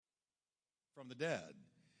from the dead?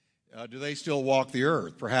 Do they still walk the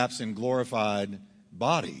earth, perhaps in glorified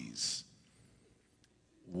bodies?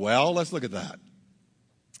 Well, let's look at that.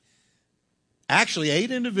 Actually,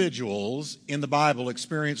 8 individuals in the Bible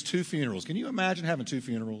experienced 2 funerals. Can you imagine having 2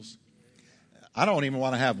 funerals? I don't even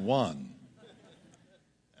want to have one.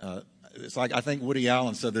 It's like, I think Woody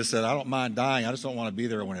Allen said, I don't mind dying, I just don't want to be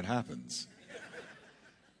there when it happens.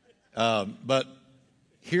 But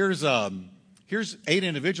here's 8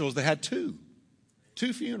 individuals that had two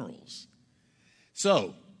funerals.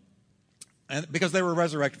 So, and because they were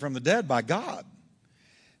resurrected from the dead by God.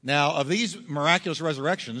 Now, of these miraculous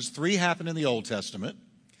resurrections, 3 happened in the Old Testament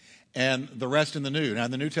and the rest in the New. Now, in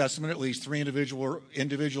the New Testament, at least 3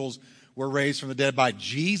 individuals were raised from the dead by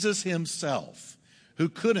Jesus himself, who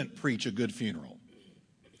couldn't preach a good funeral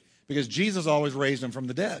because Jesus always raised them from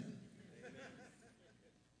the dead.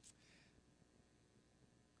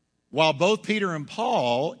 While both Peter and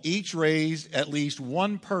Paul each raised at least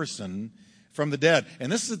one person from the dead. And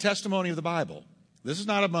this is a testimony of the Bible. This is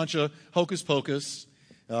not a bunch of hocus pocus,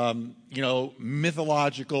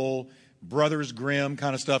 mythological, Brothers Grimm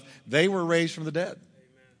kind of stuff. They were raised from the dead.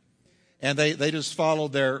 And they just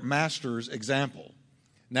followed their master's example.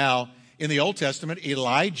 Now, in the Old Testament,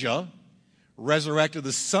 Elijah resurrected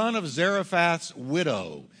the son of Zarephath's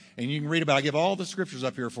widow. And you can read about it. I give all the scriptures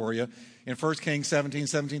up here for you. In 1 Kings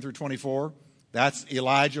 17 through 24, that's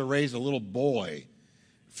Elijah raised a little boy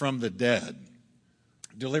from the dead,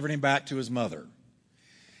 delivered him back to his mother.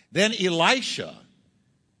 Then Elisha,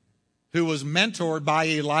 who was mentored by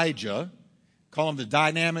Elijah, call them the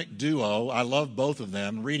dynamic duo. I love both of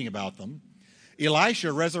them, reading about them.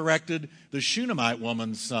 Elisha resurrected the Shunammite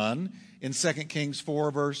woman's son in 2 Kings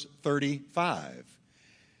 4, verse 35.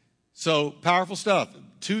 So, powerful stuff.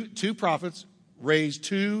 Two prophets raised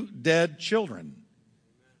 2 dead children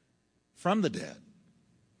from the dead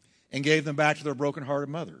and gave them back to their broken-hearted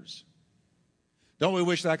mothers. Don't we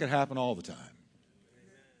wish that could happen all the time?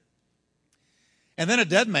 And then a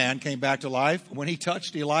dead man came back to life when he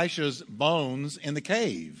touched Elisha's bones in the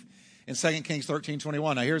cave in 2 Kings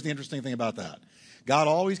 13:21. Now, here's the interesting thing about that. God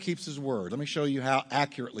always keeps his word. Let me show you how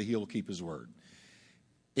accurately he'll keep his word.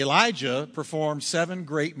 Elijah performed 7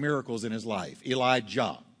 great miracles in his life.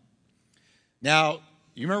 Elijah. Now,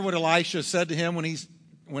 you remember what Elisha said to him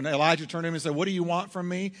when Elijah turned to him and said, "What do you want from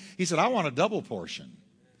me?" He said, "I want a double portion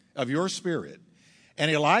of your spirit."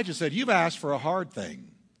 And Elijah said, "You've asked for a hard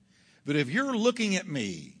thing. But if you're looking at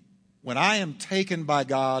me when I am taken by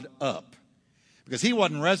God up," because he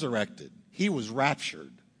wasn't resurrected, he was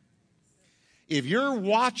raptured. "If you're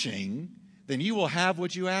watching, then you will have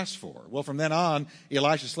what you asked for." Well, from then on,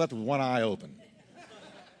 Elisha slept with one eye open.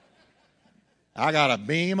 I got a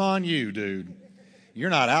beam on you, dude. You're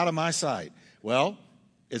not out of my sight. Well,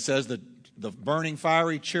 it says that the burning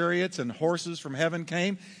fiery chariots and horses from heaven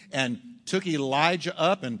came and took Elijah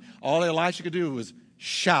up, and all Elisha could do was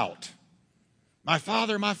shout, my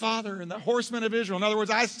father, and the horsemen of Israel." In other words,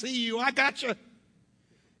 I see you, I got you.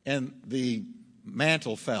 And the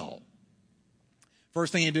mantle fell.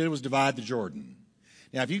 First thing he did was divide the Jordan.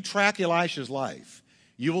 Now, if you track Elisha's life,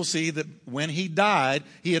 you will see that when he died,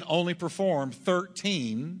 he had only performed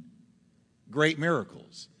 13 great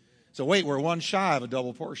miracles. So wait, we're one shy of a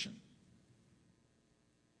double portion.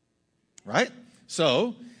 Right?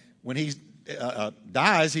 So when he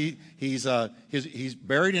dies, he's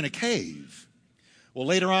buried in a cave. Well,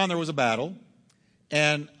 later on there was a battle,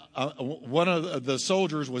 and one of the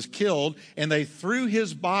soldiers was killed, and they threw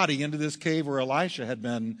his body into this cave where Elisha had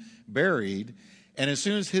been buried. And as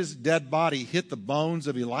soon as his dead body hit the bones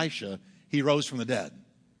of Elisha, he rose from the dead.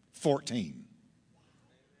 14.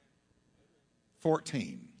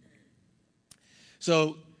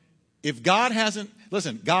 So if God hasn't,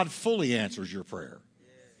 listen, God fully answers your prayer.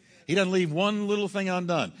 He doesn't leave one little thing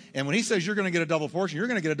undone. And when he says you're going to get a double portion, you're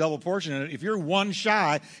going to get a double portion. And if you're one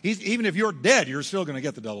shy, even if you're dead, you're still going to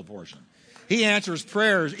get the double portion. He answers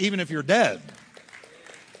prayers even if you're dead.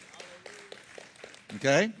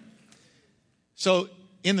 Okay? So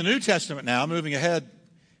in the New Testament now, moving ahead,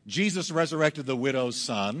 Jesus resurrected the widow's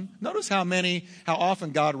son. Notice how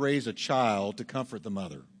often God raised a child to comfort the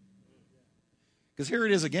mother. Because here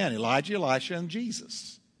it is again, Elijah, Elisha, and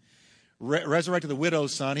Jesus. Resurrected the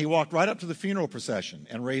widow's son. He walked right up to the funeral procession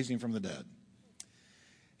and raised him from the dead.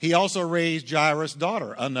 He also raised Jairus'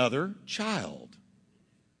 daughter, another child,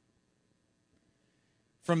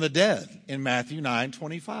 from the dead in Matthew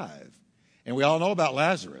 9:25. And we all know about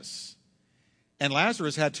Lazarus. And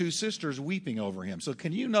Lazarus had 2 sisters weeping over him. So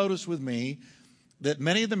can you notice with me that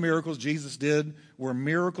many of the miracles Jesus did were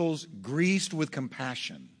miracles greased with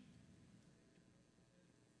compassion?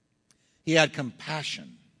 He had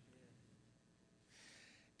compassion.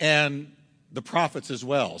 and the prophets as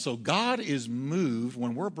well. So God is moved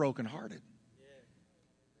when we're brokenhearted.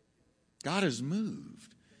 God is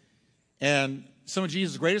moved. And some of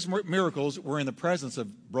Jesus' greatest miracles were in the presence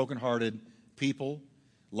of brokenhearted people,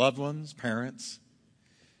 loved ones, parents.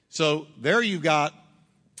 So there you got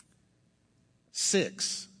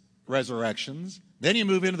 6 resurrections. Then you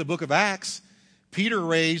move into the book of Acts. Peter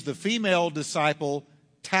raised the female disciple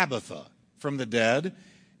Tabitha from the dead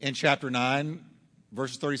in chapter 9,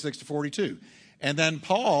 verses 36 to 42. And then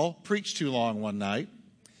Paul preached too long one night.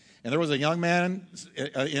 And there was a young man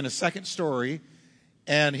in a second story,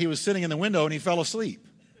 and he was sitting in the window, and he fell asleep.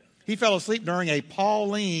 He fell asleep during a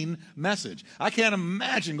Pauline message. I can't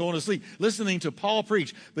imagine going to sleep listening to Paul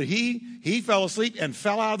preach. But he fell asleep and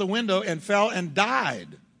fell out of the window and fell and died.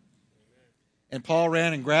 And Paul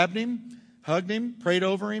ran and grabbed him, hugged him, prayed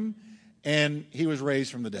over him, and he was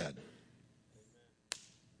raised from the dead.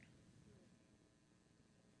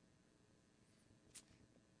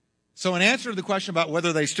 So in answer to the question about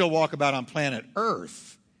whether they still walk about on planet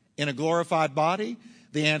Earth in a glorified body,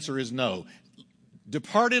 the answer is no.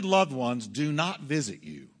 Departed loved ones do not visit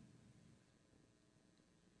you.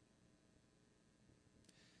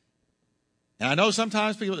 And I know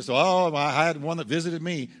sometimes people say, oh, I had one that visited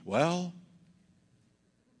me. Well,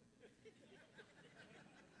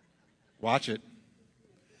 watch it.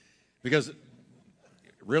 Because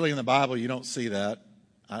really in the Bible you don't see that.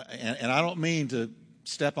 And I don't mean to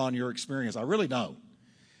step on your experience. I really don't.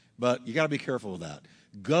 But you got to be careful with that.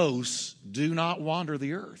 Ghosts do not wander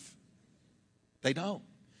the earth. They don't.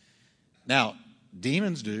 Now,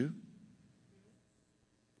 demons do.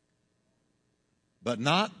 But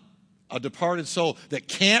not a departed soul that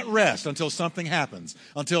can't rest until something happens,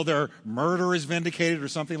 until their murder is vindicated or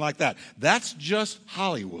something like that. That's just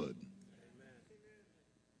Hollywood.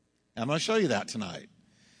 I'm going to show you that tonight.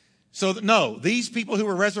 So, no, these people who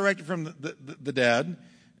were resurrected from the dead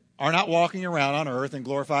are not walking around on earth in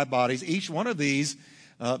glorified bodies. Each one of these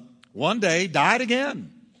one day died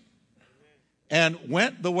again and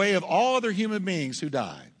went the way of all other human beings who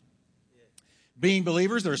die. Being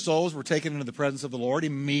believers, their souls were taken into the presence of the Lord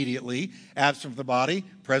immediately, absent from the body,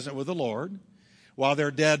 present with the Lord, while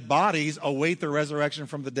their dead bodies await the resurrection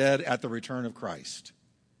from the dead at the return of Christ.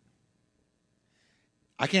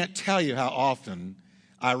 I can't tell you how often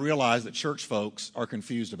I realize that church folks are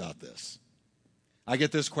confused about this. I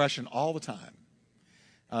get this question all the time.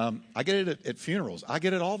 I get it at funerals. I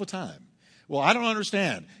get it all the time. Well, I don't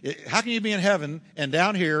understand. How can you be in heaven and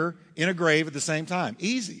down here in a grave at the same time?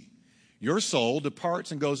 Easy. Your soul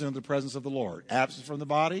departs and goes into the presence of the Lord. Absent from the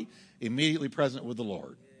body, immediately present with the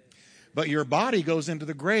Lord. But your body goes into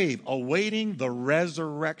the grave, awaiting the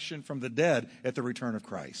resurrection from the dead at the return of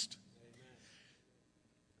Christ.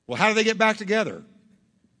 Well, how do they get back together?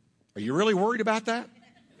 Are you really worried about that?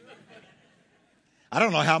 I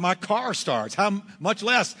don't know how my car starts, how much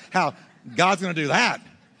less how God's going to do that.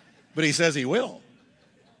 But he says he will.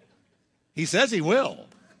 He says he will.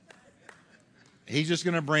 He's just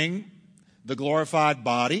going to bring the glorified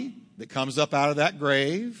body that comes up out of that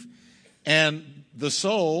grave, and the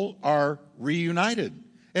soul are reunited.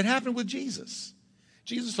 It happened with Jesus.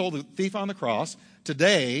 Jesus told the thief on the cross,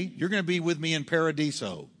 today you're going to be with me in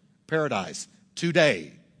paradise,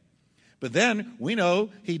 today. But then we know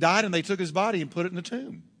he died and they took his body and put it in the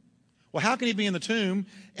tomb. Well, how can he be in the tomb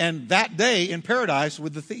and that day in paradise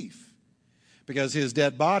with the thief? Because his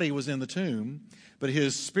dead body was in the tomb, but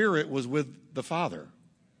his spirit was with the Father.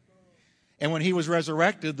 And when he was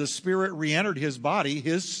resurrected, the spirit re-entered his body,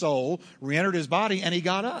 his soul re-entered his body, and he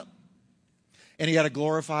got up. And he had a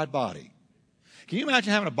glorified body. Can you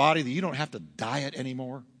imagine having a body that you don't have to diet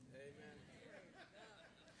anymore?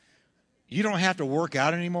 You don't have to work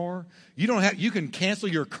out anymore. You can cancel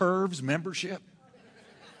your Curves membership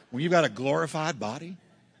when you've got a glorified body.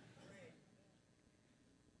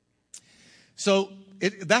 So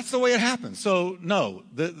that's the way it happens. So no,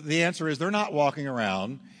 the answer is they're not walking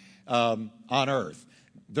around on earth.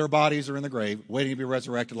 Their bodies are in the grave, waiting to be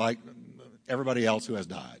resurrected like everybody else who has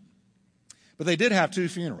died. But they did have 2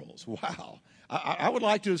 funerals. Wow. I would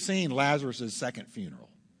like to have seen Lazarus' second funeral.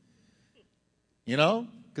 You know?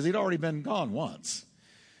 Because he'd already been gone once.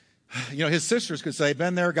 You know, his sisters could say,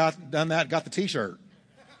 been there, done that, got the T-shirt.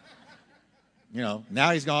 You know,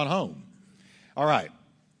 now he's gone home. All right.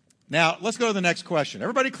 Now, let's go to the next question.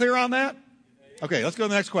 Everybody clear on that? Okay, let's go to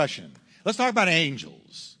the next question. Let's talk about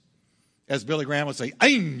angels. As Billy Graham would say,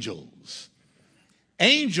 angels.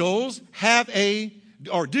 Angels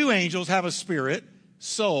do angels have a spirit,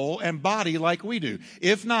 soul, and body like we do?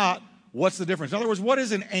 If not, what's the difference? In other words, what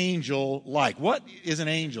is an angel like? What is an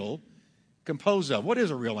angel composed of? What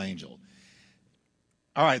is a real angel?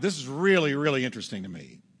 All right, this is really, really interesting to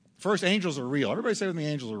me. First, angels are real. Everybody say with me,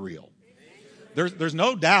 angels are real. There's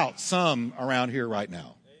no doubt some around here right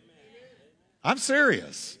now. I'm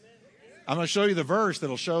serious. I'm going to show you the verse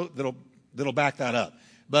that'll back that up.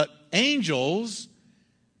 But angels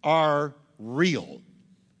are real.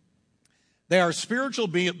 They are spiritual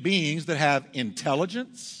beings that have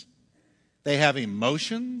intelligence. They have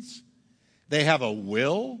emotions. They have a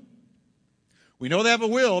will. We know they have a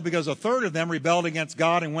will because a third of them rebelled against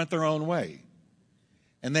God and went their own way.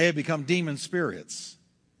 And they have become demon spirits.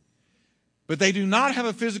 But they do not have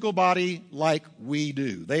a physical body like we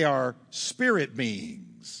do. They are spirit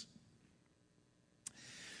beings.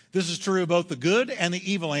 This is true of both the good and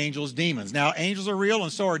the evil angels, demons. Now, angels are real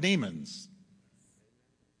and so are demons.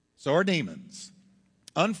 So are demons.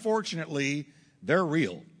 Unfortunately, they're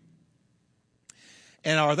real.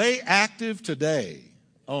 And are they active today?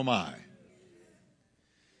 Oh my.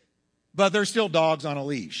 But they're still dogs on a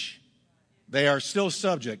leash. They are still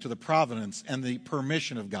subject to the providence and the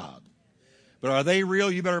permission of God. But are they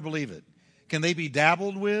real? You better believe it. Can they be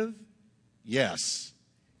dabbled with? Yes.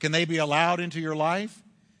 Can they be allowed into your life?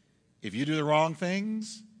 If you do the wrong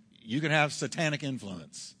things, you can have satanic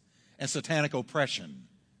influence and satanic oppression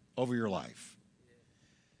over your life.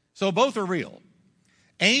 So both are real.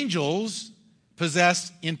 Angels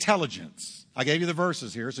possess intelligence. I gave you the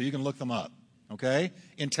verses here so you can look them up. Okay?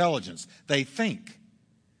 Intelligence. They think.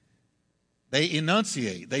 They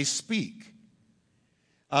enunciate. They speak.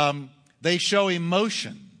 They show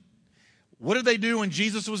emotion. What did they do when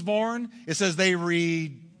Jesus was born? It says they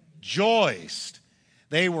rejoiced.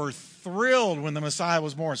 They were thrilled when the Messiah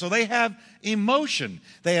was born. So they have emotion.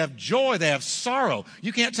 They have joy. They have sorrow.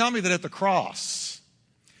 You can't tell me that at the cross,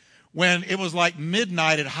 when it was like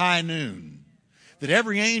midnight at high noon, that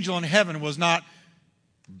every angel in heaven was not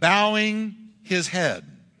bowing his head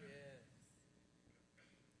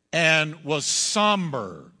and was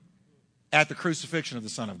somber at the crucifixion of the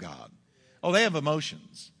Son of God. Oh, they have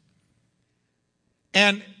emotions.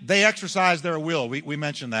 And they exercise their will. We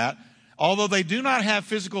mentioned that. Although they do not have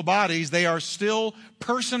physical bodies, they are still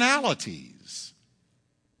personalities.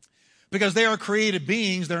 Because they are created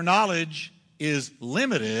beings, their knowledge is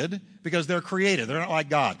limited because they're created. They're not like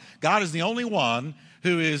God. God is the only one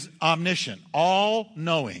who is omniscient,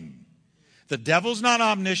 all-knowing. The devil's not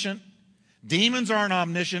omniscient. Demons aren't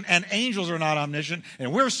omniscient, and angels are not omniscient,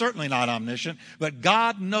 and we're certainly not omniscient, but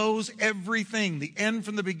God knows everything, the end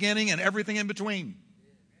from the beginning and everything in between.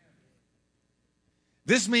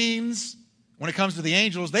 This means, when it comes to the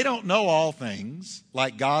angels, they don't know all things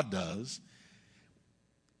like God does.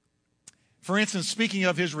 For instance, speaking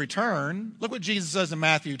of his return, look what Jesus says in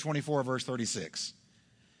Matthew 24, verse 36.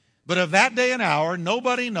 But of that day and hour,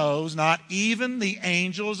 nobody knows, not even the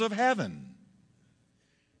angels of heaven,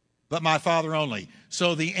 but my Father only.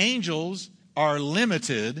 So the angels are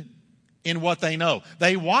limited in what they know.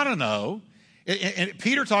 They want to know. And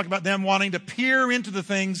Peter talked about them wanting to peer into the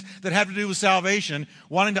things that have to do with salvation,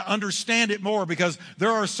 wanting to understand it more, because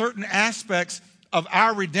there are certain aspects of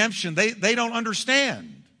our redemption they don't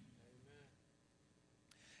understand.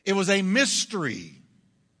 It was a mystery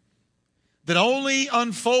that only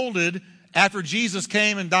unfolded after Jesus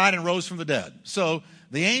came and died and rose from the dead. So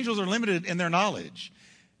the angels are limited in their knowledge.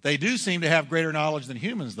 They do seem to have greater knowledge than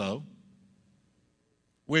humans, though,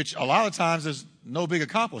 which a lot of times is no big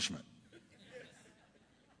accomplishment.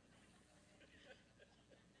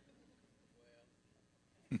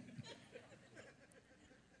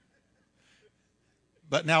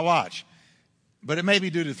 But now watch. But it may be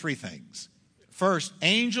due to three things. First,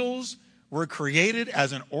 angels were created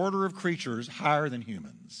as an order of creatures higher than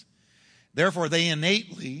humans. Therefore, they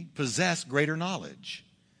innately possess greater knowledge.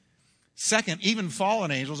 Second, even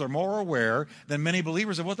fallen angels are more aware than many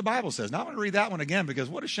believers of what the Bible says. Now, I'm going to read that one again because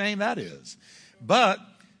what a shame that is. But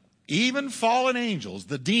even fallen angels,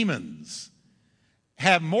 the demons,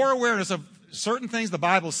 have more awareness of certain things the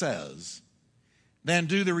Bible says than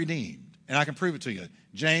do the redeemed. And I can prove it to you.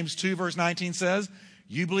 James 2, verse 19 says,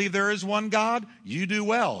 you believe there is one God? You do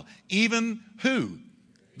well. Even who?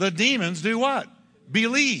 The demons do what?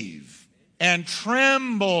 Believe and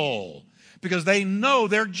tremble, because they know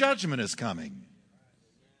their judgment is coming.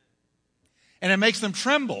 And it makes them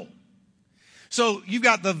tremble. So you've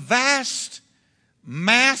got the vast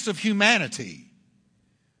mass of humanity.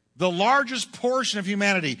 The largest portion of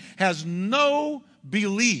humanity has no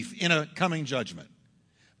belief in a coming judgment.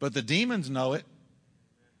 But the demons know it.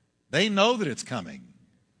 They know that it's coming.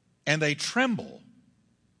 And they tremble.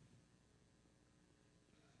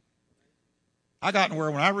 I gotten where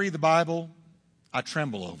when I read the Bible, I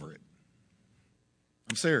tremble over it.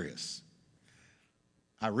 I'm serious.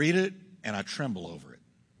 I read it and I tremble over it.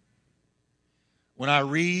 when I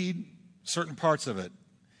read certain parts of it,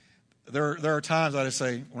 there are times I just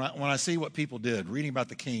say, when I see what people did, reading about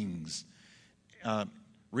the kings,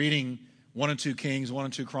 reading 1 and 2 Kings, 1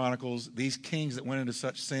 and 2 Chronicles, these kings that went into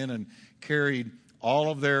such sin and carried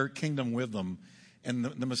all of their kingdom with them, and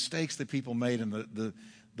the mistakes that people made, and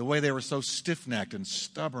the way they were so stiff-necked and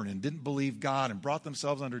stubborn and didn't believe God and brought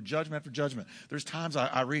themselves under judgment after judgment. There's times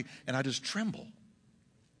I read and I just tremble.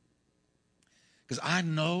 Because I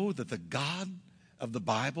know that the God of the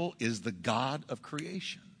Bible is the God of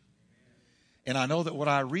creation. And I know that what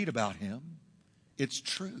I read about him, it's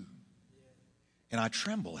true. And I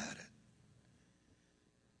tremble at it.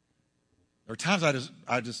 There are times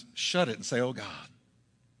I just shut it and say, oh God.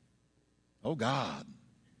 Oh God.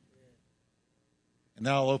 And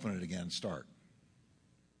then I'll open it again and start.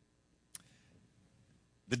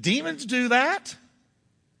 The demons do that,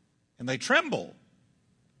 and they tremble.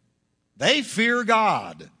 They fear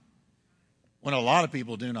God, when a lot of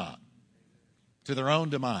people do not, to their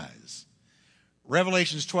own demise.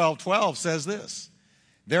 Revelations 12:12 says this,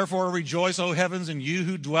 therefore rejoice, O heavens, and you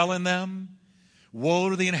who dwell in them.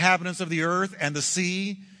 Woe to the inhabitants of the earth and the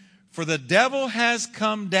sea, for the devil has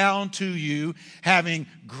come down to you, having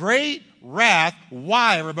great wrath.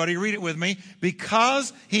 Why? Everybody read it with me.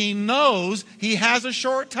 Because he knows he has a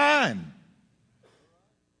short time.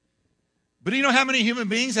 But do you know how many human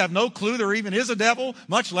beings have no clue there even is a devil,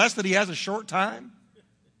 much less that he has a short time?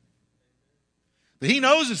 But he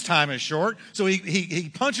knows his time is short, so he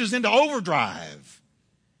punches into overdrive.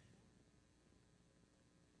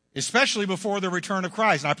 Especially before the return of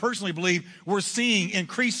Christ. And I personally believe we're seeing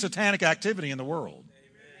increased satanic activity in the world.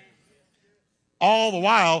 All the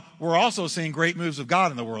while, we're also seeing great moves of God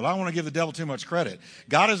in the world. I don't want to give the devil too much credit.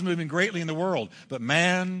 God is moving greatly in the world. But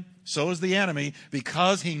man, so is the enemy,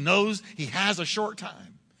 because he knows he has a short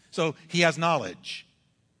time. So he has knowledge.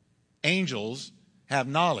 Angels have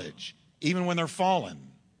knowledge, even when they're fallen.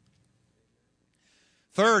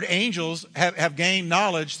 Third, angels have gained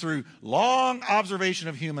knowledge through long observation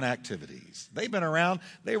of human activities. They've been around.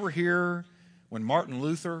 They were here when Martin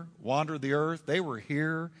Luther wandered the earth. They were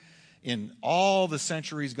here in all the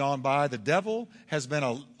centuries gone by. The devil has been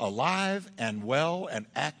alive and well and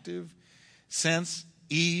active since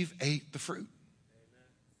Eve ate the fruit.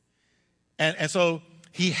 And so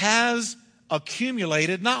he has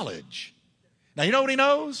accumulated knowledge. Now, you know what he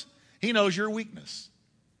knows? He knows your weakness.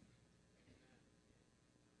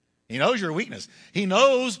 He knows your weakness. He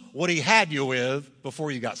knows what he had you with before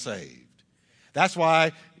you got saved. That's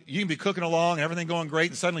why you can be cooking along, everything going great,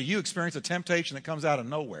 and suddenly you experience a temptation that comes out of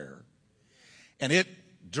nowhere. And it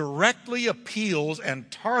directly appeals and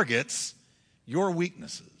targets your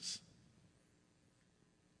weaknesses.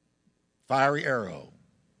 Fiery arrow.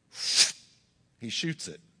 He shoots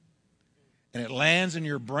it. And it lands in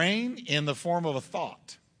your brain in the form of a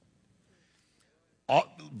thought.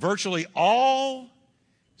 Virtually all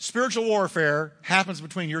spiritual warfare happens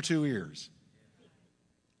between your two ears.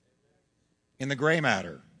 In the gray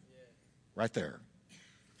matter. Right there.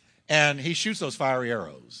 And he shoots those fiery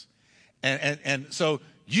arrows. And so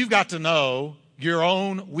you've got to know your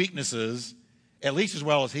own weaknesses at least as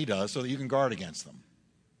well as he does so that you can guard against them.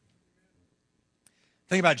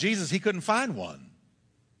 Think about Jesus. He couldn't find one.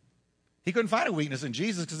 He couldn't find a weakness in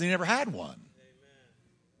Jesus because he never had one.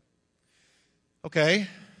 Okay.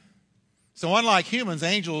 So unlike humans,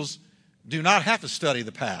 angels do not have to study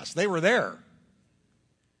the past. They were there.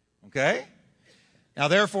 Okay? Now,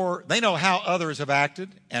 therefore, they know how others have acted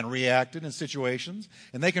and reacted in situations,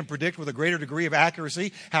 and they can predict with a greater degree of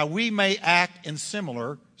accuracy how we may act in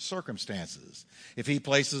similar circumstances. If he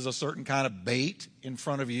places a certain kind of bait in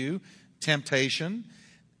front of you, temptation,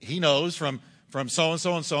 he knows from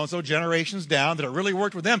so-and-so and so-and-so generations down that it really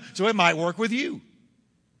worked with them, so it might work with you.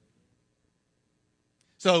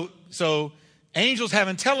 So angels have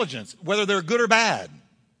intelligence, whether they're good or bad.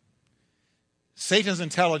 Satan's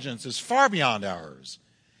intelligence is far beyond ours.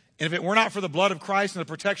 And if it were not for the blood of Christ and the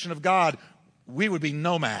protection of God, we would be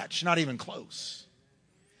no match, not even close.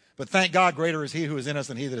 But thank God, greater is he who is in us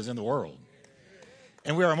than he that is in the world.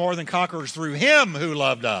 And we are more than conquerors through him who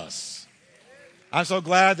loved us. I'm so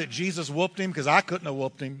glad that Jesus whooped him because I couldn't have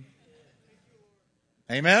whooped him.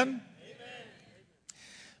 Amen?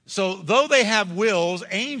 So though they have wills,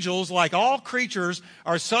 angels, like all creatures,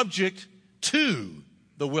 are subject to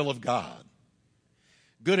the will of God.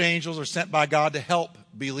 Good angels are sent by God to help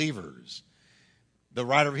believers. The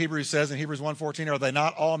writer of Hebrews says in Hebrews 1:14, are they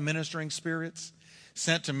not all ministering spirits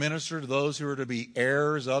sent to minister to those who are to be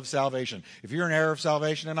heirs of salvation? If you're an heir of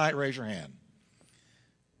salvation tonight, raise your hand.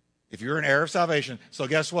 If you're an heir of salvation, so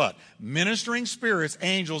guess what? Ministering spirits,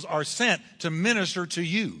 angels, are sent to minister to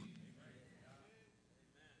you.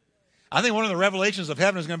 I think one of the revelations of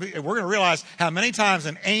heaven is going to be, we're going to realize how many times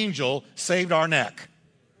an angel saved our neck.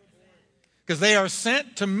 Because they are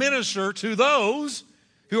sent to minister to those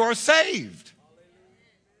who are saved.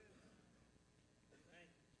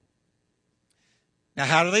 Now,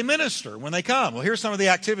 how do they minister when they come? Well, here's some of the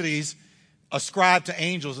activities ascribed to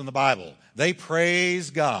angels in the Bible. They praise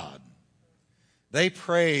God. They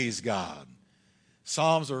praise God.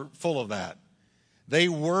 Psalms are full of that. They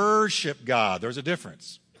worship God. There's a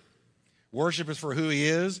difference. Worship is for who he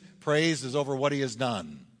is. Praise is over what he has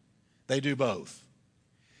done. They do both.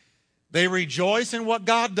 They rejoice in what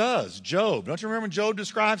God does. Job. Don't you remember when Job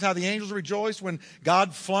describes how the angels rejoiced when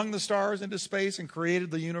God flung the stars into space and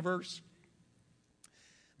created the universe?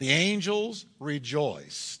 The angels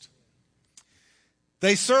rejoiced.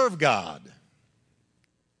 They serve God.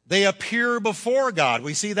 They appear before God.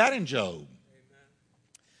 We see that in Job.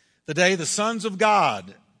 The day the sons of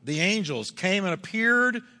God, the angels, came and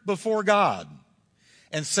appeared before God,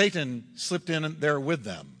 and Satan slipped in there with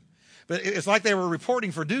them. But it's like they were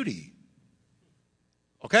reporting for duty.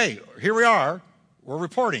 Okay, here we are. We're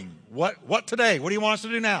reporting. What today? What do you want us to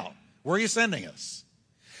do now? Where are you sending us?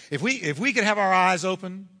 If we could have our eyes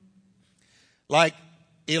open, like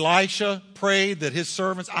Elisha prayed that his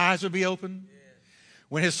servant's eyes would be open.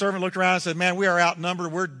 When his servant looked around and said, man, we are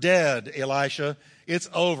outnumbered. We're dead, Elisha. It's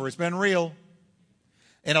over. It's been real.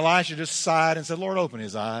 And Elisha just sighed and said, Lord, open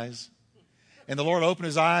his eyes. And the Lord opened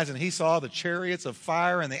his eyes, and he saw the chariots of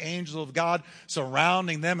fire and the angels of God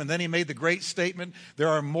surrounding them. And then he made the great statement, there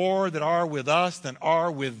are more that are with us than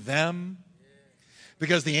are with them.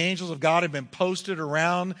 Because the angels of God had been posted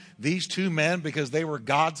around these two men because they were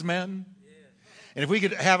God's men. And if we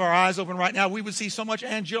could have our eyes open right now, we would see so much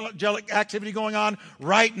angelic activity going on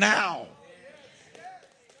right now.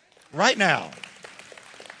 Right now.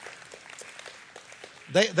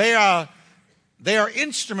 They are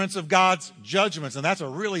instruments of God's judgments, and that's a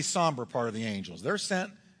really somber part of the angels. They're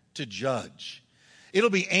sent to judge. It'll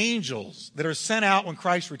be angels that are sent out when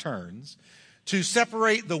Christ returns to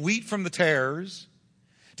separate the wheat from the tares,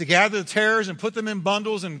 to gather the tares and put them in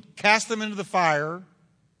bundles and cast them into the fire.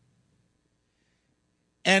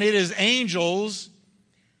 And it is angels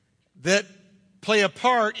that play a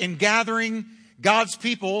part in gathering God's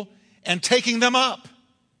people and taking them up.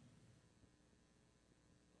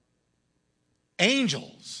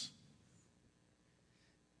 Angels.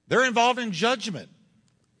 They're involved in judgment.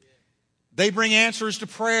 They bring answers to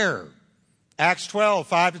prayer. Acts 12,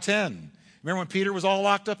 5 to 10. Remember when Peter was all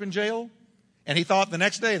locked up in jail? And he thought the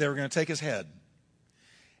next day they were going to take his head.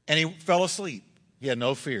 And he fell asleep. He had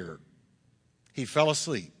no fear. He fell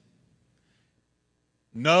asleep.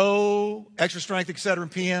 No extra strength Excedrin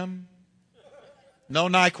PM. No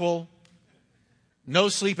NyQuil. No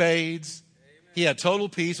sleep aids. He had total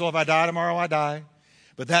peace. Well, if I die tomorrow, I die.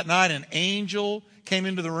 But that night, an angel came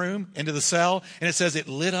into the room, into the cell, and it says it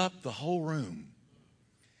lit up the whole room.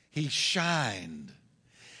 He shined.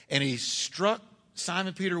 And he struck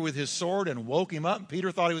Simon Peter with his sword and woke him up. And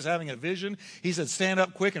Peter thought he was having a vision. He said, stand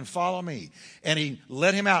up quick and follow me. And he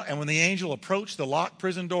let him out. And when the angel approached the locked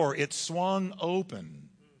prison door, it swung open.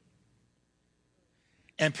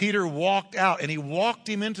 And Peter walked out, and he walked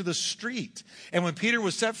him into the street. And when Peter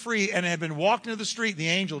was set free and had been walked into the street, the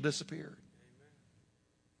angel disappeared.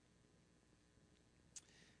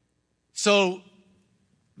 So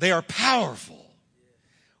they are powerful.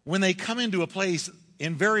 When they come into a place,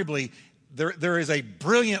 invariably, there is a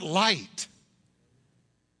brilliant light.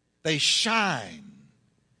 They shine.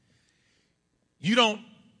 You don't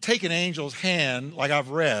take an angel's hand, like I've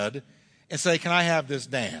read, and say, can I have this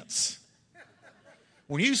dance?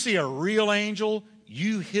 When you see a real angel,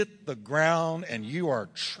 you hit the ground and you are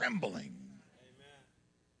trembling.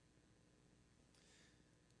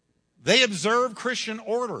 They observe Christian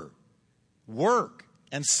order, work,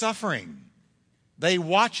 and suffering. They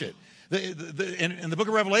watch it. In the book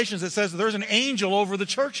of Revelations, it says that there's an angel over the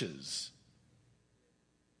churches.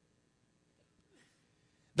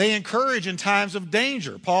 They encourage in times of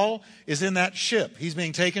danger. Paul is in that ship. He's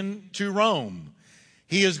being taken to Rome.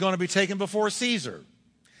 He is going to be taken before Caesar.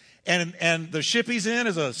 And the ship he's in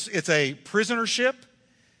it's a prisoner ship.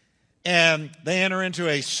 And they enter into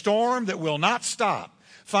a storm that will not stop.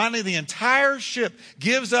 Finally, the entire ship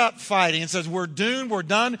gives up fighting and says, we're doomed, we're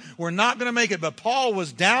done, we're not going to make it. But Paul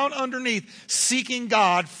was down underneath seeking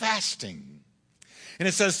God, fasting. And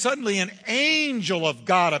it says, suddenly an angel of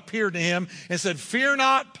God appeared to him and said, fear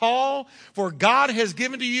not, Paul, for God has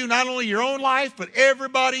given to you not only your own life, but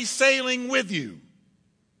everybody sailing with you.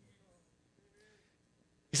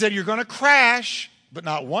 He said, you're going to crash, but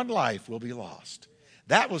not one life will be lost.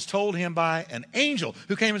 That was told him by an angel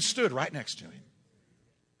who came and stood right next to him.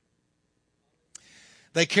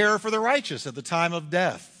 They care for the righteous at the time of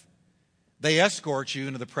death. They escort you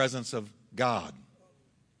into the presence of God.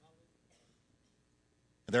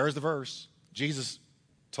 There is the verse. Jesus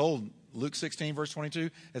told Luke 16, verse 22,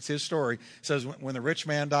 that's his story. It says, when the rich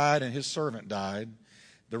man died and his servant died,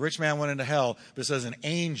 the rich man went into hell. But it says an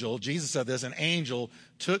angel, Jesus said this, an angel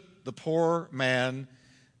took the poor man,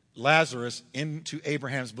 Lazarus, into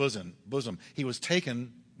Abraham's bosom. He was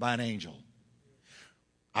taken by an angel.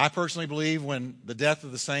 I personally believe when the death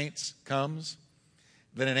of the saints comes,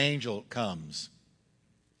 that an angel comes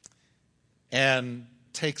and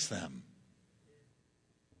takes them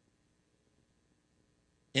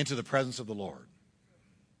into the presence of the Lord.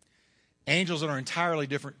 Angels are an entirely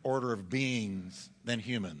different order of beings than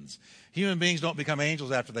humans. Human beings don't become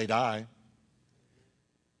angels after they die.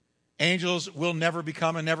 Angels will never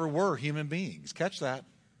become and never were human beings. Catch that.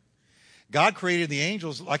 God created the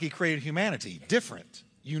angels like he created humanity, different,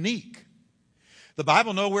 unique. The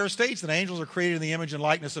Bible nowhere states that angels are created in the image and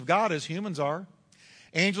likeness of God as humans are.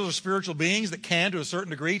 Angels are spiritual beings that can, to a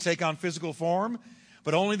certain degree, take on physical form,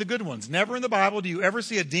 but only the good ones. Never in the Bible do you ever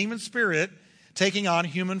see a demon spirit taking on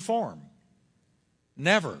human form.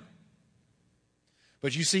 Never.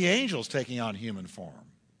 But you see angels taking on human form.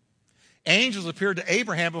 Angels appeared to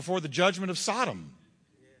Abraham before the judgment of Sodom.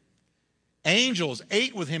 Angels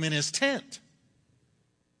ate with him in his tent.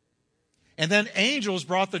 And then angels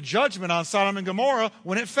brought the judgment on Sodom and Gomorrah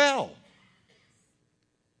when it fell.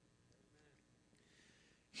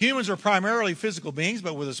 Humans are primarily physical beings,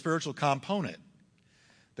 but with a spiritual component.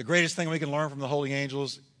 The greatest thing we can learn from the holy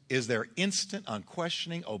angels is their instant,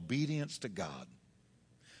 unquestioning obedience to God.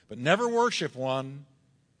 But never worship one.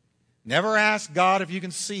 Never ask God if you can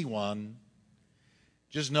see one.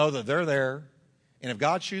 Just know that they're there. And if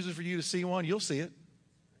God chooses for you to see one, you'll see it.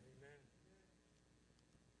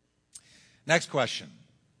 Next question.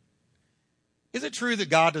 Is it true that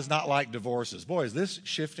God does not like divorces? Boy, is this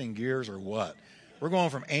shifting gears or what? We're going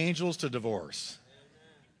from angels to divorce.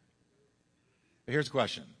 But here's the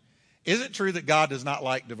question. Is it true that God does not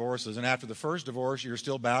like divorces, and after the first divorce, you're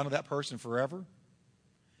still bound to that person forever?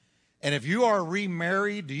 And if you are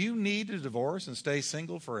remarried, do you need to divorce and stay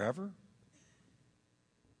single forever?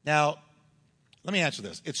 Now, let me answer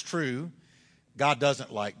this. It's true, God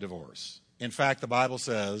doesn't like divorce. In fact, the Bible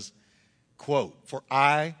says, quote, "For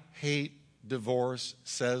I hate divorce,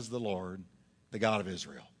 says the Lord, the God of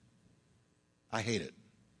Israel." I hate it.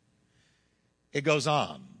 It goes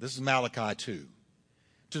on. This is Malachi 2.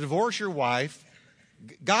 To divorce your wife,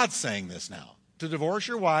 God's saying this now. To divorce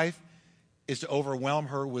your wife is to overwhelm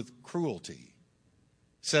her with cruelty,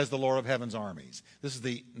 says the Lord of heaven's armies. This is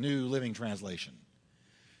the New Living Translation.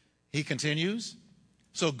 He continues,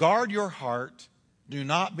 so guard your heart. Do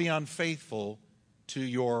not be unfaithful to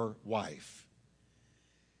your wife.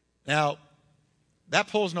 Now, that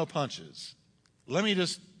pulls no punches. Let me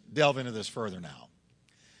just delve into this further now.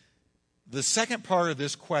 The second part of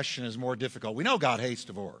this question is more difficult. We know God hates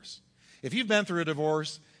divorce. If you've been through a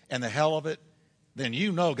divorce and the hell of it, then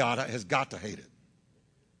you know God has got to hate it.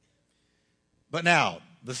 But now,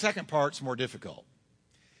 the second part's more difficult.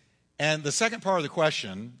 And the second part of the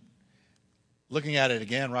question, looking at it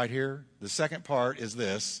again right here, the second part is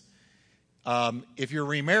this. If you're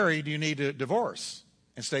remarried, you need to divorce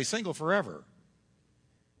and stay single forever.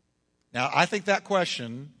 Now, I think that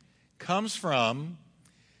question comes from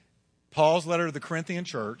Paul's letter to the Corinthian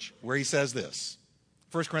church, where he says this,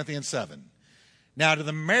 1 Corinthians 7. Now to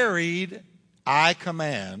the married I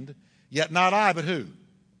command, yet not I, but who?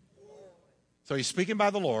 So he's speaking by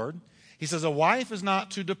the Lord. He says, a wife is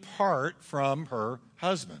not to depart from her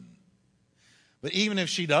husband. But even if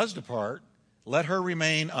she does depart, let her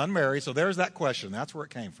remain unmarried. So there's that question. That's where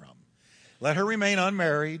it came from. Let her remain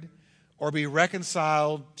unmarried or be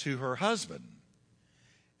reconciled to her husband.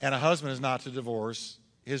 And a husband is not to divorce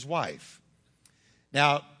his wife.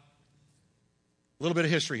 Now, a little bit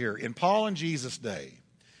of history here. In Paul and Jesus' day,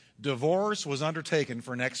 divorce was undertaken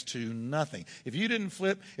for next to nothing. If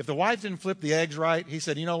the wife didn't flip the eggs right, he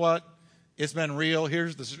said, you know what? It's been real.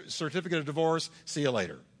 Here's the certificate of divorce. See you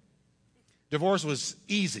later. Divorce was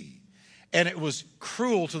easy, and it was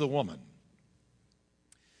cruel to the woman.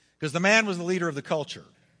 Because the man was the leader of the culture.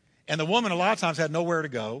 And the woman a lot of times had nowhere to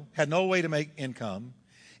go, had no way to make income,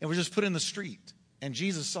 and was just put in the street. And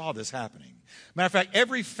Jesus saw this happening. Matter of fact,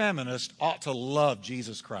 every feminist ought to love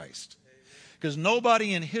Jesus Christ. Because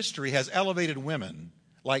nobody in history has elevated women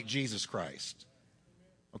like Jesus Christ.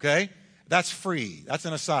 Okay? That's free. That's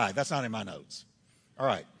an aside. That's not in my notes. All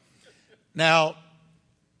right. Now,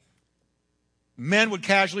 men would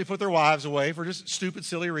casually put their wives away for just stupid,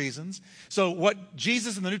 silly reasons. So what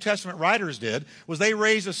Jesus and the New Testament writers did was they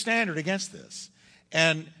raised a standard against this.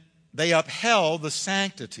 And they upheld the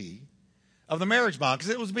sanctity of the marriage bond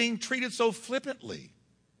because it was being treated so flippantly.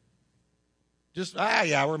 Just,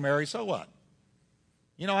 yeah, we're married, so what?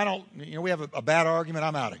 We have a bad argument,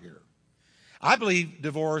 I'm out of here. I believe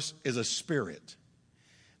divorce is a spirit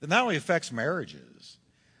that not only affects marriages,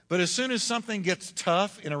 but as soon as something gets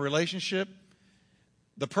tough in a relationship,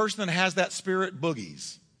 the person that has that spirit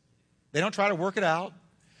boogies. They don't try to work it out.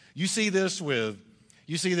 You see this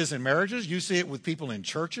in marriages. You see it with people in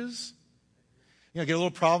churches. Get a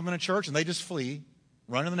little problem in a church and they just flee,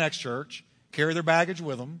 run to the next church, carry their baggage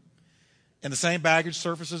with them. And the same baggage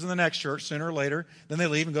surfaces in the next church sooner or later. Then they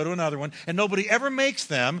leave and go to another one. And nobody ever makes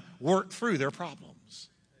them work through their problems.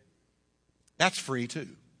 That's free too.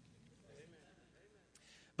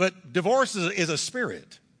 But divorce is a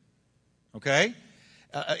spirit. Okay?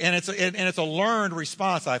 And it's a learned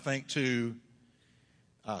response, I think, to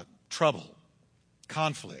trouble,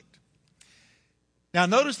 conflict. Now,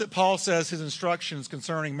 notice that Paul says his instructions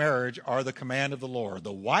concerning marriage are the command of the Lord.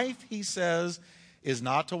 The wife, he says, is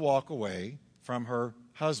not to walk away from her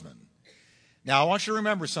husband. Now, I want you to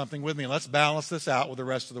remember something with me, and let's balance this out with the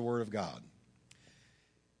rest of the Word of God.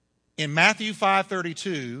 In Matthew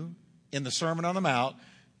 5:32, in the Sermon on the Mount,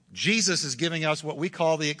 Jesus is giving us what we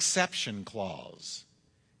call the exception clause.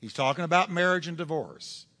 He's talking about marriage and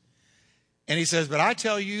divorce. And he says, but I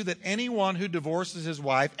tell you that anyone who divorces his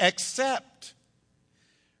wife, except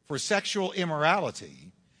for sexual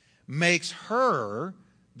immorality, makes her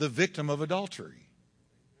the victim of adultery.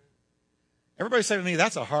 Everybody say to me,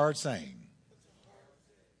 that's a hard saying.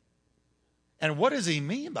 And what does he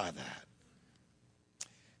mean by that?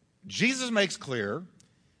 Jesus makes clear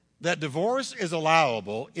that divorce is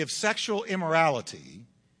allowable if sexual immorality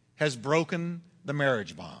has broken the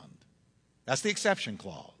marriage bond. That's the exception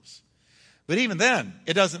clause. But even then,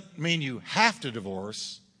 it doesn't mean you have to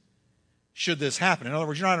divorce should this happen. In other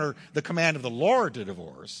words, you're not under the command of the Lord to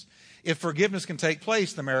divorce. If forgiveness can take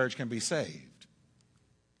place, the marriage can be saved.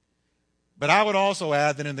 But I would also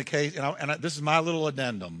add that in the case, and this is my little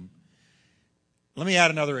addendum, let me add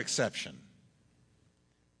another exception.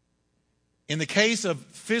 In the case of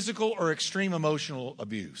physical or extreme emotional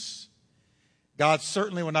abuse, God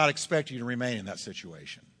certainly will not expect you to remain in that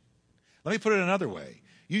situation. Let me put it another way.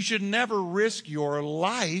 You should never risk your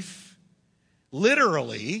life,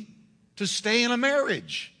 literally, to stay in a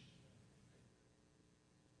marriage.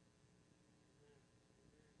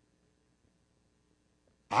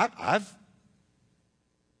 I've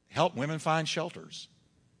helped women find shelters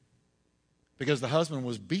because the husband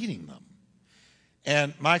was beating them.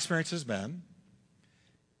 And my experience has been,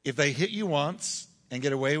 if they hit you once and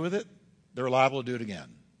get away with it, they're liable to do it again.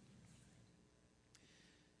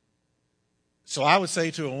 So I would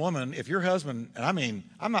say to a woman, if your husband, and I mean,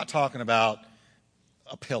 I'm not talking about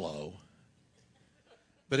a pillow,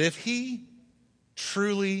 but if he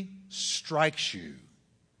truly strikes you,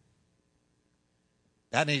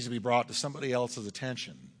 that needs to be brought to somebody else's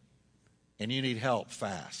attention, and you need help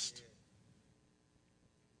fast.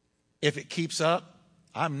 If it keeps up,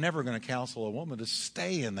 I'm never going to counsel a woman to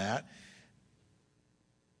stay in that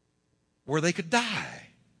where they could die.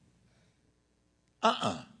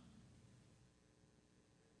 And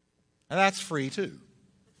that's free too.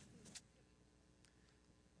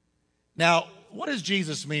 Now, what does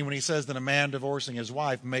Jesus mean when he says that a man divorcing his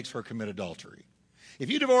wife makes her commit adultery? If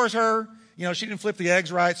you divorce her, she didn't flip the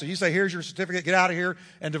eggs right, so you say, here's your certificate, get out of here,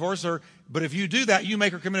 and divorce her. But if you do that, you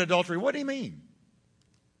make her commit adultery. What do you mean?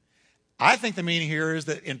 I think the meaning here is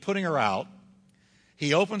that in putting her out,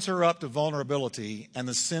 he opens her up to vulnerability and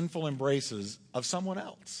the sinful embraces of someone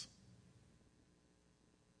else.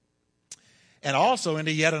 And also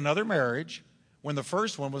into yet another marriage when the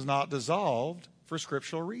first one was not dissolved for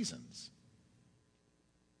scriptural reasons.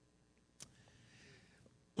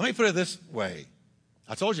 Let me put it this way.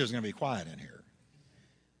 I told you it was going to be quiet in here.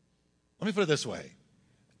 Let me put it this way.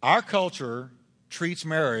 Our culture treats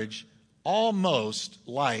marriage almost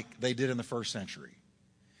like they did in the first century.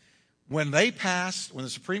 When the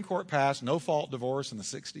Supreme Court passed no-fault divorce in the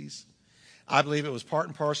 60s, I believe it was part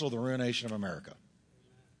and parcel of the ruination of America.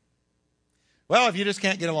 Well, if you just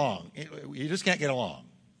can't get along,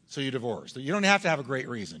 so you divorce. You don't have to have a great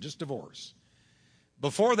reason, just divorce.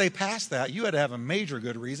 Before they passed that, you had to have a major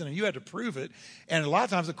good reason, and you had to prove it, and a lot of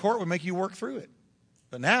times the court would make you work through it.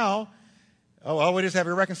 But now, we just have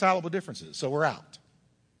irreconcilable differences, so we're out.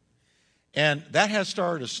 And that has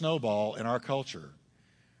started a snowball in our culture,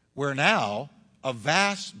 where now a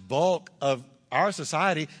vast bulk of our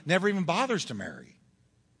society never even bothers to marry.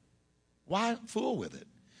 Why fool with it?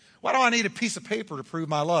 Why do I need a piece of paper to prove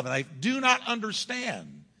my love? And I do not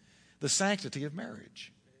understand the sanctity of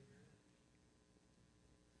marriage.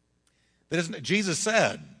 Jesus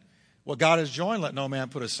said, what God has joined, let no man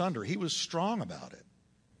put asunder. He was strong about it.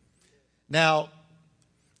 Now,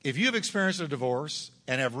 if you have experienced a divorce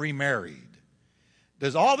and have remarried,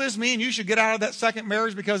 does all this mean you should get out of that second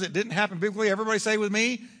marriage because it didn't happen biblically? Everybody say with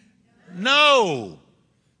me, no.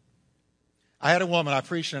 I had a woman, I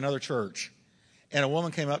preached in another church, and a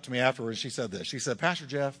woman came up to me afterwards. She said this. She said, Pastor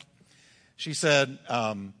Jeff, she said,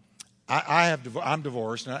 I'm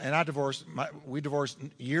divorced, and we divorced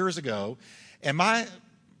years ago, and my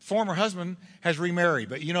former husband has remarried.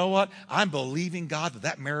 But you know what? I'm believing God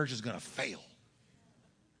that marriage is going to fail.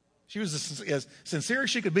 She was as sincere as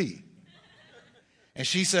she could be. And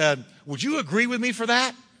she said, would you agree with me for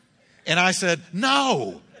that? And I said,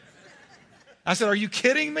 no. I said, are you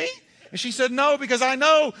kidding me? And she said, no, because I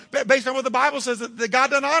know, based on what the Bible says, that God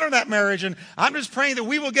doesn't honor that marriage. And I'm just praying that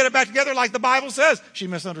we will get it back together like the Bible says. She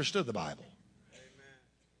misunderstood the Bible. Amen.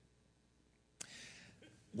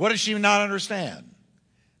 What did she not understand?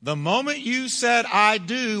 The moment you said, I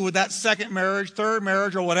do, with that second marriage, third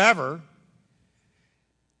marriage, or whatever,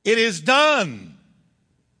 it is done.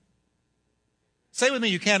 Say with me,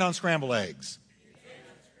 you can't unscramble eggs.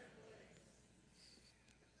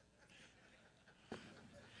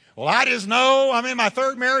 Well, I just know I'm in my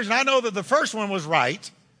third marriage, and I know that the first one was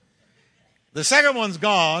right. The second one's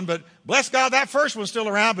gone, but bless God, that first one's still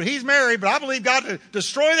around, but he's married, but I believe God to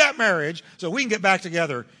destroy that marriage so we can get back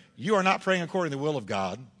together. You are not praying according to the will of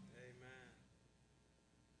God.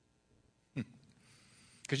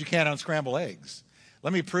 Because you can't unscramble eggs.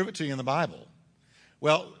 Let me prove it to you in the Bible.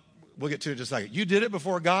 Well, we'll get to it in just a second. You did it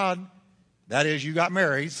before God. That is, you got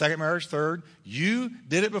married, second marriage, third. You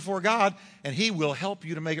did it before God, and he will help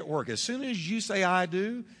you to make it work. As soon as you say, I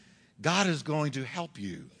do, God is going to help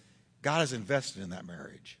you. God has invested in that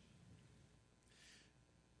marriage.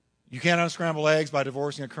 You can't unscramble eggs by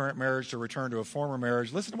divorcing a current marriage to return to a former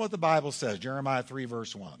marriage. Listen to what the Bible says, Jeremiah 3,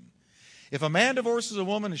 verse 1. If a man divorces a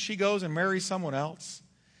woman and she goes and marries someone else,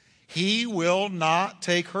 he will not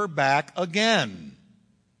take her back again,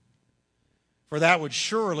 for that would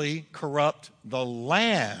surely corrupt the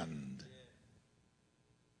land.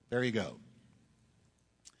 There you go.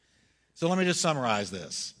 So let me just summarize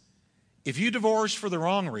this. If you divorce for the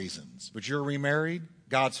wrong reasons, but you're remarried,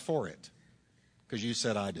 God's for it, because you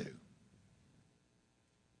said, I do.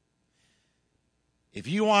 If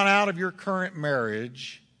you want out of your current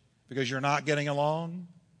marriage because you're not getting along,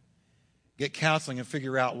 get counseling and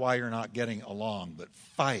figure out why you're not getting along, but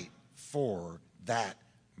fight for that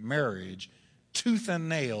marriage tooth and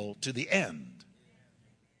nail to the end.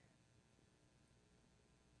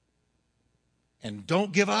 And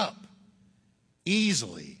don't give up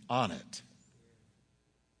easily on it.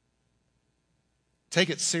 Take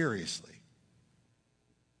it seriously.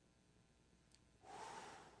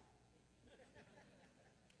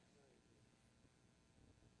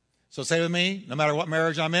 So say with me, no matter what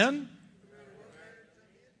marriage I'm in,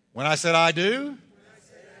 when I said I do,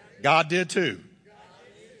 God did too.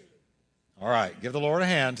 All right, give the Lord a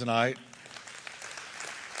hand tonight.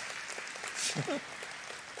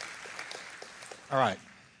 All right,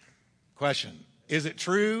 question. Is it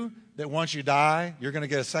true that once you die, you're going to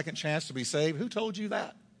get a second chance to be saved? Who told you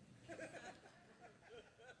that?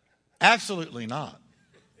 Absolutely not.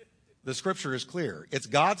 The scripture is clear. It's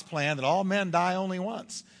God's plan that all men die only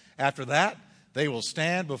once. After that, they will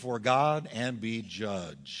stand before God and be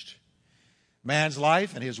judged. Man's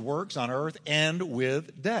life and his works on earth end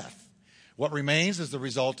with death. What remains is the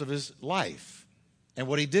result of his life and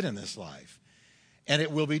what he did in this life. And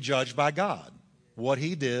it will be judged by God, what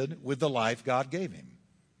he did with the life God gave him.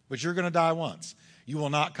 But you're going to die once. You will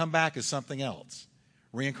not come back as something else.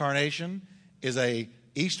 Reincarnation is an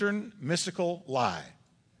Eastern mystical lie.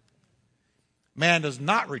 Man does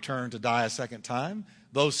not return to die a second time.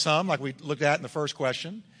 Though some, like we looked at in the first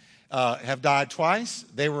question, have died twice,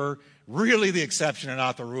 they were really the exception and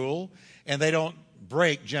not the rule, and they don't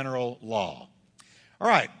break general law. All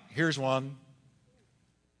right, here's one.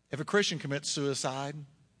 If a Christian commits suicide,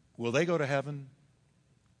 will they go to heaven?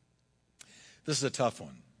 This is a tough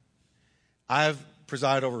one. I've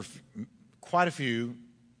presided over quite a few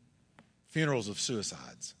funerals of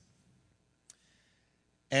suicides.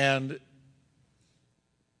 And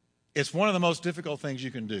it's one of the most difficult things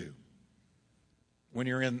you can do when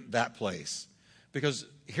you're in that place. Because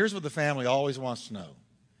here's what the family always wants to know.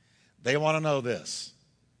 They want to know this.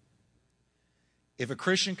 If a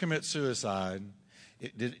Christian commits suicide,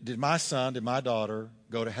 did my son, did my daughter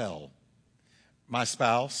go to hell? My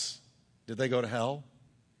spouse, did they go to hell?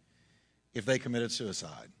 If they committed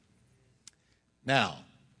suicide. Now,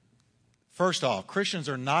 first off, Christians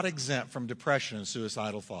are not exempt from depression and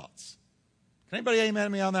suicidal thoughts. Can anybody amen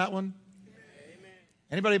me on that one?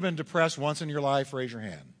 Anybody been depressed once in your life? Raise your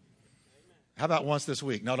hand. How about once this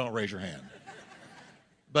week? No, don't raise your hand.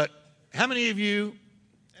 But how many of you,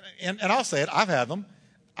 and I'll say it, I've had them.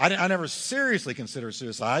 I never seriously considered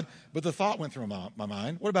suicide, but the thought went through my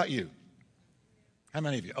mind. What about you? How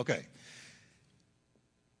many of you? Okay.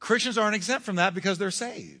 Christians aren't exempt from that because they're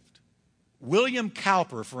saved. William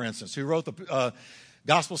Cowper, for instance, who wrote the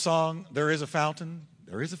gospel song, There is a fountain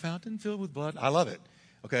filled with blood. I love it.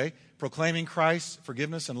 Okay? Proclaiming Christ's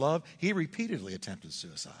forgiveness and love. He repeatedly attempted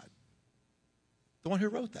suicide. The one who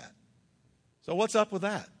wrote that. So what's up with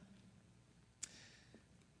that?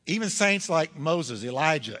 Even saints like Moses,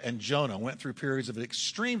 Elijah, and Jonah went through periods of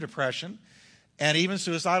extreme depression and even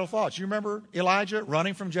suicidal thoughts. You remember Elijah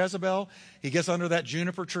running from Jezebel? He gets under that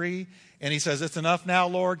juniper tree and he says, "It's enough now,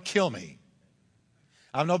 Lord, kill me.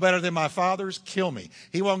 I'm no better than my fathers, kill me."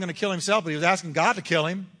 He wasn't going to kill himself, but he was asking God to kill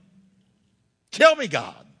him. Kill me,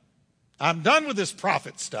 God. I'm done with this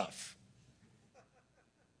prophet stuff.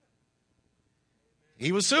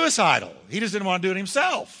 He was suicidal. He just didn't want to do it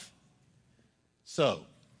himself. So,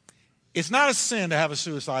 it's not a sin to have a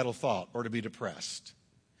suicidal thought or to be depressed.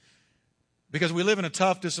 Because we live in a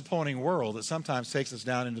tough, disappointing world that sometimes takes us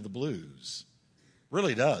down into the blues.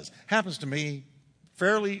 Really does. Happens to me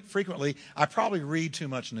fairly frequently. I probably read too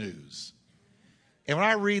much news. And when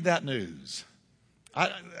I read that news,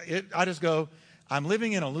 I just go, I'm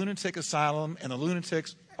living in a lunatic asylum and the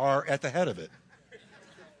lunatics are at the head of it.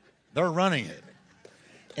 They're running it.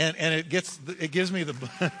 And it gives me the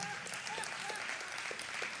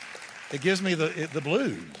the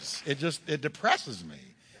blues. It depresses me.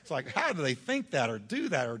 It's like, how do they think that or do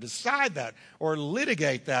that or decide that or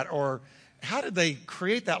litigate that, or how did they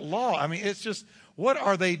create that law? I mean, it's just, what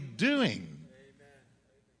are they doing?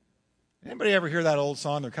 Anybody ever hear that old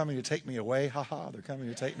song, "They're coming to take me away"? Ha ha, they're coming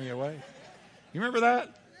to take me away. You remember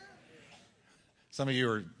that? Some of you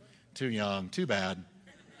are too young. Too bad.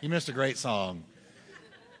 You missed a great song.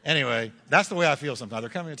 Anyway, that's the way I feel sometimes. They're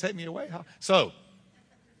coming to take me away. So,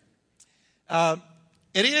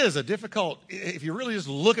 it is a difficult, if you really just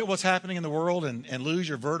look at what's happening in the world and lose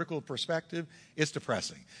your vertical perspective, it's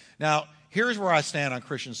depressing. Now, here's where I stand on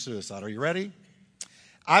Christian suicide. Are you ready?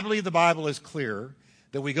 I believe the Bible is clear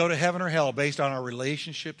that we go to heaven or hell based on our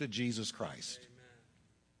relationship to Jesus Christ.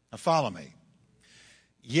 Now, follow me.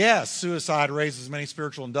 Yes, suicide raises many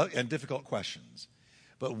spiritual and difficult questions.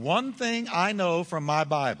 But one thing I know from my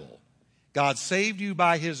Bible, God saved you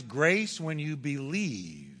by His grace when you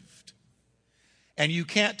believed. And you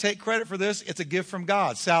can't take credit for this. It's a gift from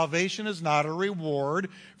God. Salvation is not a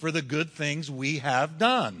reward for the good things we have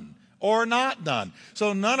done or not done.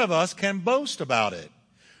 So none of us can boast about it.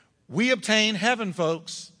 We obtain heaven,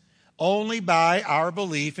 folks, only by our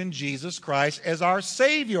belief in Jesus Christ as our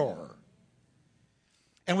Savior.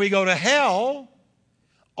 And we go to hell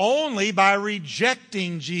only by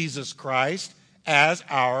rejecting Jesus Christ as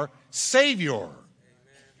our Savior.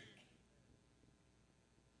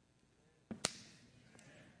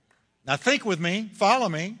 Now think with me, follow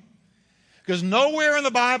me, because nowhere in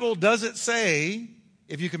the Bible does it say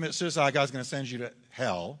if you commit suicide, God's going to send you to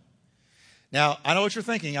hell. Now, I know what you're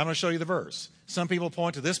thinking. I'm going to show you the verse. Some people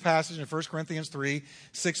point to this passage in 1 Corinthians 3,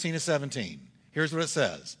 16 to 17. Here's what it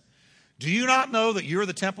says. "Do you not know that you're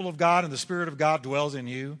the temple of God and the Spirit of God dwells in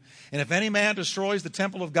you? And if any man destroys the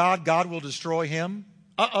temple of God, God will destroy him."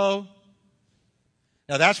 Uh-oh.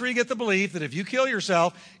 Now that's where you get the belief that if you kill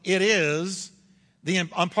yourself, it is the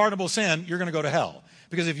unpardonable sin, you're going to go to hell.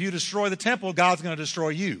 Because if you destroy the temple, God's going to destroy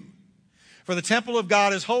you. For the temple of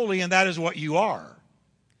God is holy, and that is what you are.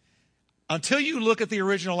 Until you look at the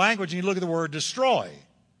original language and you look at the word destroy.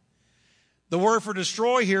 The word for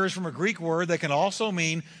destroy here is from a Greek word that can also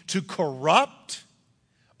mean to corrupt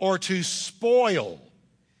or to spoil.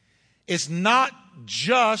 It's not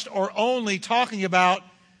just or only talking about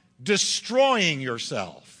destroying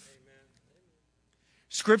yourself.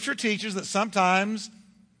 Scripture teaches that sometimes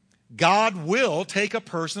God will take a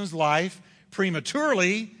person's life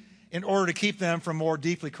prematurely in order to keep them from more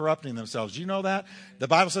deeply corrupting themselves. Do you know that? The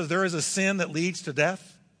Bible says there is a sin that leads to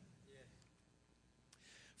death.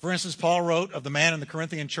 For instance, Paul wrote of the man in the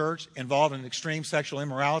Corinthian church involved in extreme sexual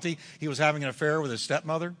immorality. He was having an affair with his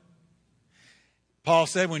stepmother. Paul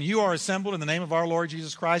said, "When you are assembled in the name of our Lord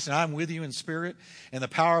Jesus Christ, and I'm with you in spirit, and the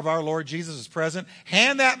power of our Lord Jesus is present,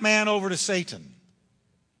 hand that man over to Satan,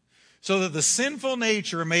 so that the sinful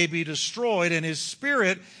nature may be destroyed and his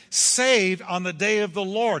spirit saved on the day of the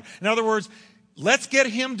Lord." In other words, let's get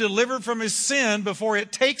him delivered from his sin before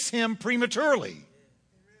it takes him prematurely.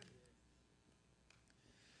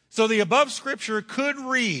 So the above scripture could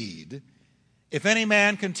read If any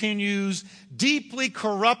man continues deeply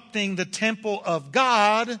corrupting the temple of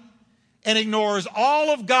God and ignores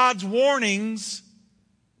all of God's warnings,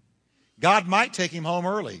 God might take him home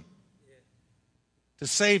early to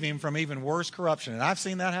save him from even worse corruption. And I've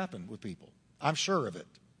seen that happen with people. I'm sure of it.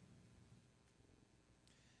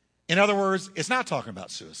 In other words, it's not talking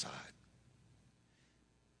about suicide.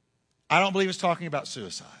 I don't believe it's talking about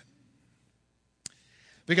suicide.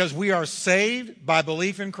 Because we are saved by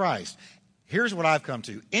belief in Christ. Here's what I've come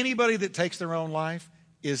to. Anybody that takes their own life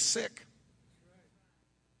is sick.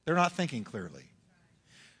 They're not thinking clearly.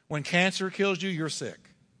 When cancer kills you, you're sick.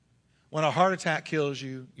 When a heart attack kills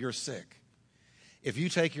you, you're sick. If you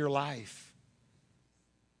take your life,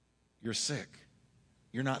 you're sick.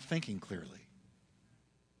 You're not thinking clearly.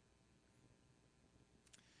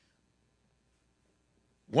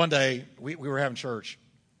 One day, we were having church,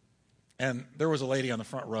 and there was a lady on the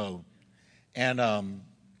front row, and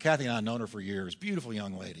Kathy and I have known her for years. Beautiful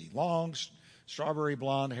young lady. Long, strawberry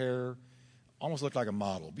blonde hair, almost looked like a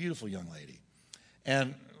model. Beautiful young lady.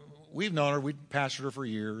 And we've known her. We've pastored her for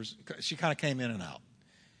years. She kind of came in and out.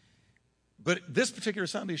 But this particular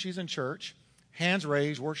Sunday, she's in church, hands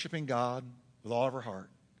raised, worshiping God with all of her heart.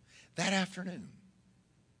 That afternoon,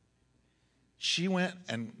 she went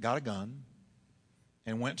and got a gun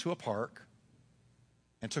and went to a park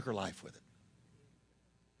and took her life with it.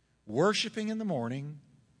 Worshiping in the morning,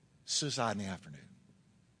 suicide in the afternoon.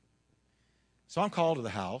 So I'm called to the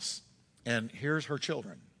house, and here's her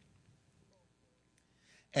children.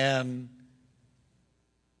 And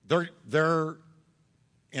they're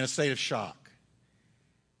in a state of shock.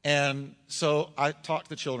 And so I talk to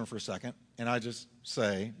the children for a second, and I just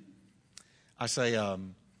say,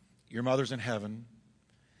 your mother's in heaven,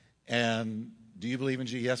 and do you believe in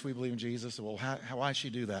Jesus? Yes, we believe in Jesus. Well, why did she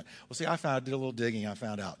do that? Well, see, I did a little digging. I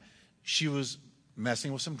found out she was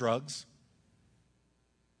messing with some drugs,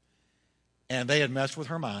 and they had messed with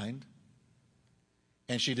her mind,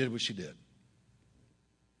 and she did what she did.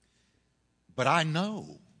 But I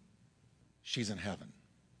know she's in heaven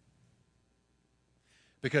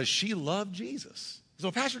because she loved Jesus. So,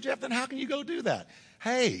 Pastor Jeff, then how can you go do that?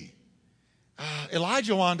 Hey,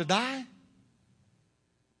 Elijah wanted to die.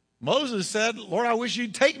 Moses said, Lord, I wish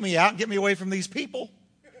you'd take me out and get me away from these people.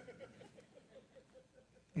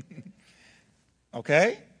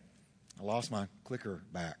 Okay? I lost my clicker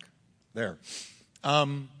back. There.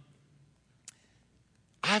 I've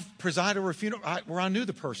presided over a funeral where I knew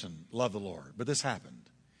the person loved the Lord, but this happened.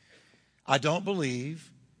 I don't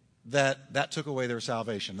believe that took away their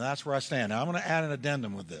salvation. That's where I stand. Now, I'm going to add an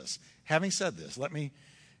addendum with this. Having said this, let me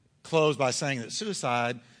close by saying that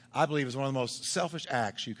suicide, I believe, is one of the most selfish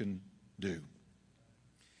acts you can do.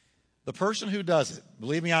 The person who does it,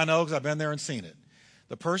 believe me, I know because I've been there and seen it.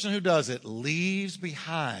 The person who does it leaves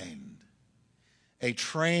behind a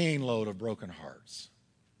trainload of broken hearts,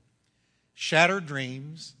 shattered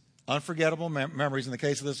dreams, unforgettable memories. In the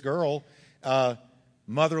case of this girl,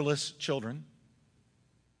 motherless children.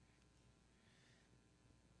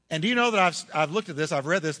 And do you know that I've looked at this, I've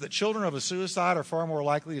read this, that children of a suicide are far more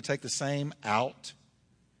likely to take the same out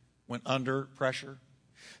when under pressure.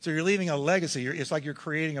 So you're leaving a legacy. It's like you're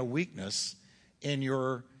creating a weakness in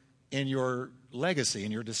your legacy,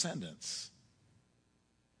 in your descendants.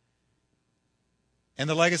 And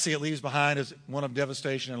the legacy it leaves behind is one of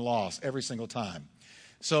devastation and loss every single time.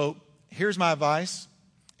 So here's my advice.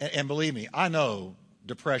 And believe me, I know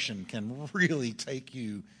depression can really take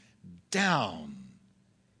you down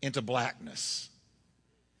into blackness.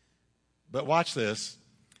 But watch this.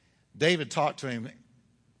 David talked to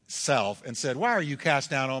himself and said, why are you cast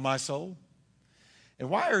down, O my soul? And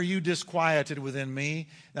why are you disquieted within me?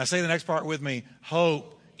 Now say the next part with me.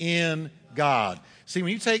 Hope in God. See,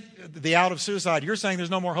 when you take the out of suicide, you're saying there's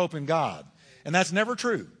no more hope in God. And that's never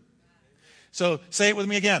true. So say it with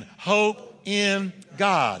me again. Hope in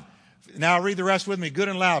God. Now read the rest with me. Good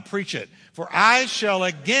and loud. Preach it. For I shall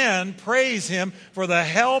again praise him for the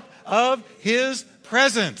help of his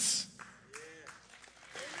presence.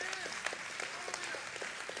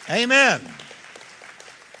 Amen.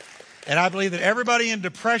 And I believe that everybody in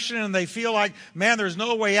depression and they feel like, man, there's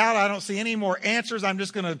no way out. I don't see any more answers. I'm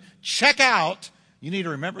just going to check out. You need to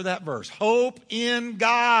remember that verse. Hope in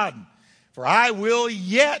God. For I will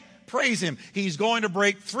yet praise him. He's going to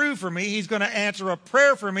break through for me. He's going to answer a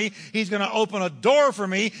prayer for me. He's going to open a door for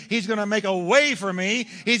me. He's going to make a way for me.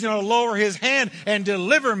 He's going to lower his hand and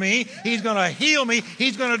deliver me. He's going to heal me.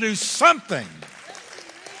 He's going to do something.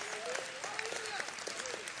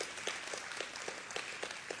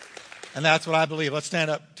 And that's what I believe. Let's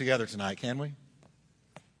stand up together tonight, can we?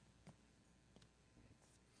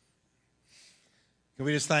 Can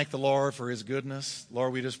we just thank the Lord for his goodness?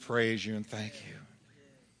 Lord, we just praise you and thank you.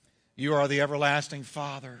 You are the everlasting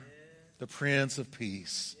Father, the Prince of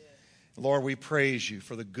Peace. Lord, we praise you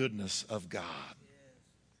for the goodness of God.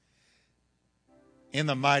 In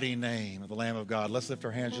the mighty name of the Lamb of God, let's lift our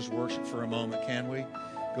hands, just worship for a moment, can we?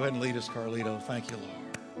 Go ahead and lead us, Carlito. Thank you, Lord.